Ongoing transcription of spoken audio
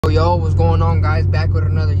Yo, what's going on, guys? Back with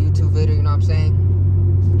another YouTube video, you know what I'm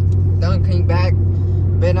saying? Done came back,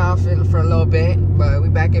 been off for a little bit, but we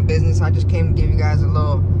back in business. I just came to give you guys a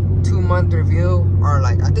little 2-month review, or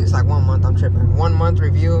like, I think it's like 1 month, I'm tripping. 1 month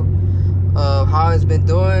review of how it's been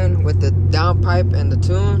doing with the downpipe and the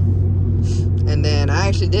tune. And then I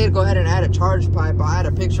actually did go ahead and add a charge pipe. I had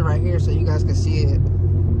a picture right here so you guys can see it.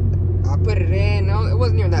 I put it in. No, it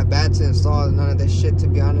wasn't even that bad to install, none of this shit, to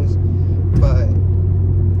be honest. But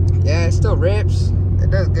yeah, it still rips.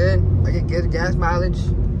 It does good. I get good gas mileage.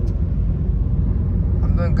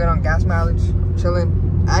 I'm doing good on gas mileage. I'm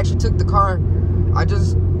chilling. I actually took the car. I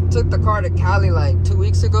just took the car to Cali like 2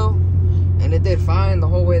 weeks ago, and it did fine the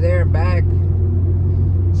whole way there and back.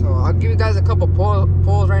 So I'll give you guys a couple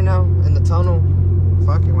pulls right now in the tunnel.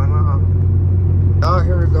 Fuck it, why not? Oh,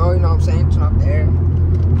 here we go. You know what I'm saying? Turn off the air.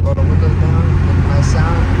 Roll the windows down. Make a nice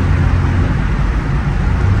sound.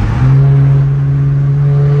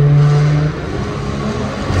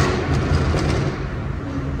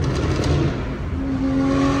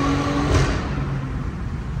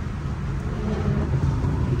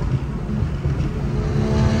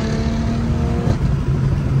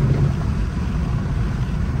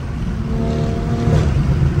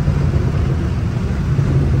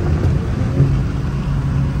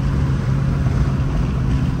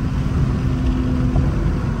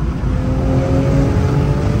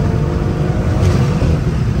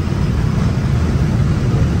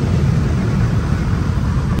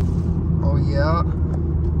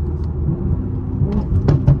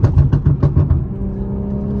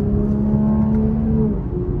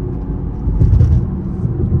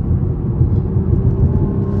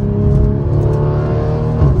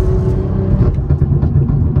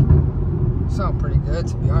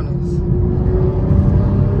 To be honest,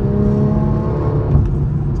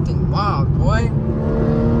 this thing wild, boy.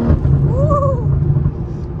 Woo!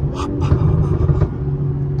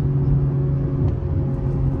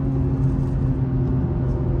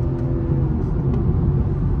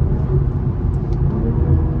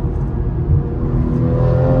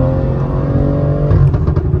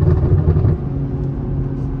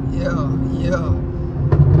 Yeah.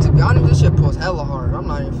 To be honest, this shit pulls hella hard. I'm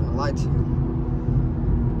not even gonna lie to you.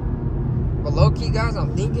 But low-key, guys,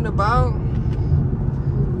 I'm thinking about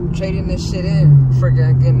trading this shit in for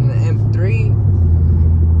getting an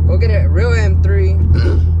M3. Go get a real M3.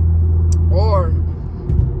 Or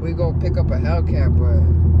we go pick up a Hellcat, but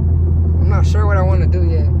I'm not sure what I want to do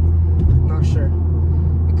yet. I'm not sure.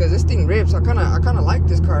 Because this thing rips. I kinda like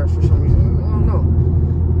this car for some reason. I don't know.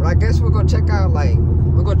 But I guess we'll go check out like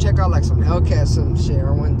some Hellcat some shit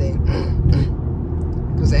or one day.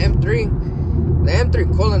 Cause the M3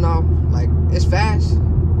 cooling off. Like, it's fast.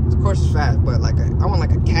 Of course it's fast, but like I want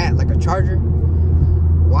like a cat, like a Charger,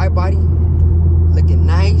 wide body, looking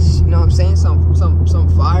nice. You know what I'm saying? Some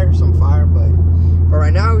fire. But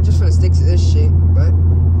right now we're just gonna stick to this shit. But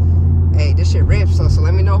hey, this shit rips. So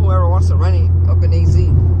let me know whoever wants to run it.